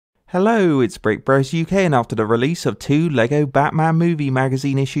Hello, it's Brick Bros UK, and after the release of 2 LEGO Batman Movie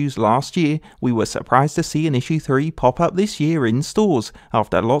magazine issues last year, we were surprised to see an issue 3 pop up this year in stores,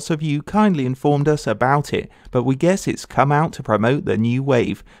 after lots of you kindly informed us about it, but we guess it's come out to promote the new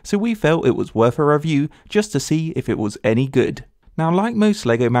wave, so we felt it was worth a review just to see if it was any good. Now, like most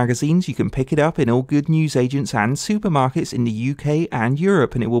LEGO magazines, you can pick it up in all good newsagents and supermarkets in the UK and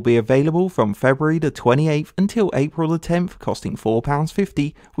Europe, and it will be available from February the 28th until April the 10th, costing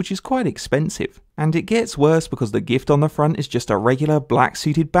 £4.50, which is quite expensive. And it gets worse because the gift on the front is just a regular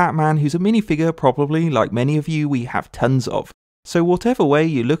black-suited Batman who's a minifigure probably, like many of you, we have tons of. So whatever way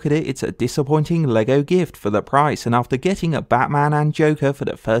you look at it, it's a disappointing LEGO gift for the price, and after getting a Batman and Joker for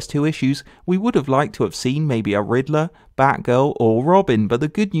the first 2 issues, we would have liked to have seen maybe a Riddler, Batgirl or Robin, but the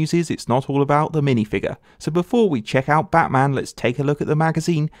good news is it's not all about the minifigure. So before we check out Batman, let's take a look at the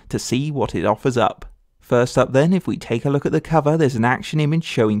magazine to see what it offers up. First up then, if we take a look at the cover, there's an action image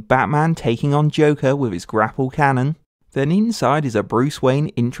showing Batman taking on Joker with his grapple cannon. Then inside is a Bruce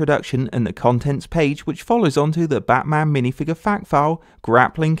Wayne introduction and the contents page, which follows onto the Batman minifigure fact file,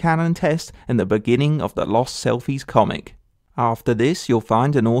 grappling cannon test, and the beginning of the Lost Selfies comic. After this, you'll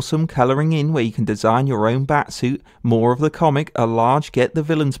find an awesome colouring in where you can design your own Batsuit, more of the comic, a large Get the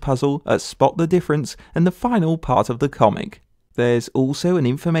Villains puzzle, a Spot the Difference, and the final part of the comic. There's also an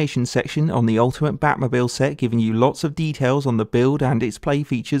information section on the Ultimate Batmobile set giving you lots of details on the build and its play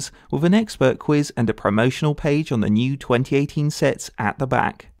features, with an expert quiz and a promotional page on the new 2018 sets at the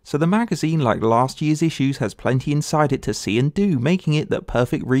back. So the magazine, like last year's issues, has plenty inside it to see and do, making it the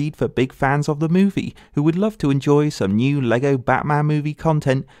perfect read for big fans of the movie who would love to enjoy some new LEGO Batman movie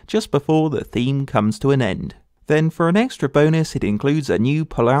content just before the theme comes to an end. Then for an extra bonus, it includes a new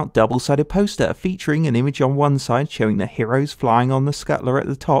pull-out double-sided poster featuring an image on one side showing the heroes flying on the scuttler at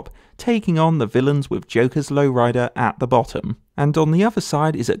the top, taking on the villains with Joker's lowrider at the bottom. And on the other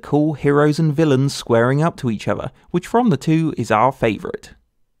side is a cool heroes and villains squaring up to each other, which from the two is our favourite.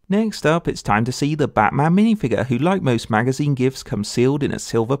 Next up, it's time to see the Batman minifigure, who like most magazine gifts comes sealed in a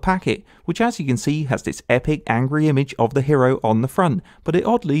silver packet, which as you can see has this epic angry image of the hero on the front, but it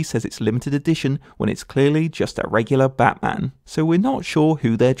oddly says it's limited edition when it's clearly just a regular Batman. So we're not sure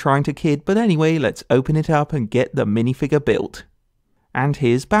who they're trying to kid, but anyway, let's open it up and get the minifigure built. And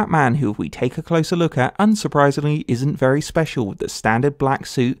here's Batman, who if we take a closer look at, unsurprisingly isn't very special with the standard black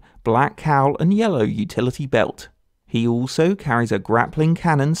suit, black cowl and yellow utility belt. He also carries a grappling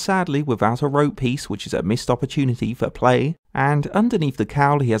cannon, sadly without a rope piece, which is a missed opportunity for play. And underneath the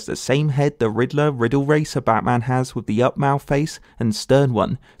cowl he has the same head the Riddler Riddle Racer Batman has, with the up mouth face and stern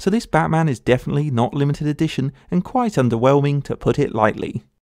one, so this Batman is definitely not limited edition and quite underwhelming to put it lightly.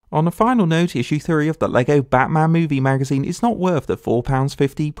 On a final note, issue 3 of the LEGO Batman Movie magazine is not worth the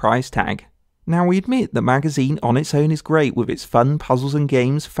 £4.50 price tag. Now we admit the magazine on its own is great with its fun puzzles and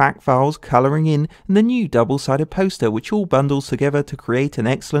games, fact files, colouring in, and the new double-sided poster, which all bundles together to create an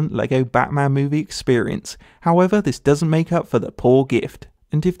excellent LEGO Batman movie experience. However, this doesn't make up for the poor gift.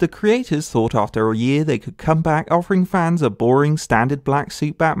 And if the creators thought after a year they could come back offering fans a boring standard black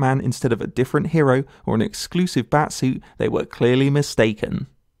suit Batman instead of a different hero or an exclusive Batsuit, they were clearly mistaken.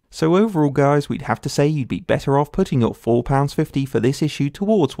 So overall guys, we'd have to say you'd be better off putting your £4.50 for this issue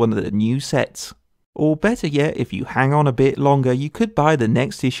towards one of the new sets. Or better yet, if you hang on a bit longer, you could buy the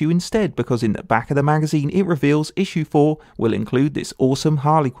next issue instead, because in the back of the magazine it reveals issue 4 will include this awesome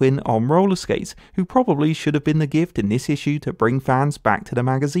Harley Quinn on roller skates, who probably should have been the gift in this issue to bring fans back to the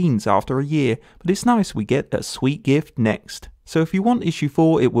magazines after a year, but it's nice we get a sweet gift next. So if you want issue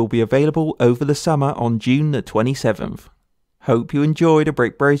 4, it will be available over the summer on June the 27th. Hope you enjoyed a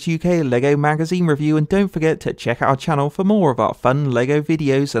Brick Bros UK LEGO magazine review, and don't forget to check out our channel for more of our fun LEGO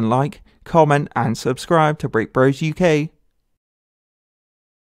videos, and like, comment and subscribe to Brick Bros UK.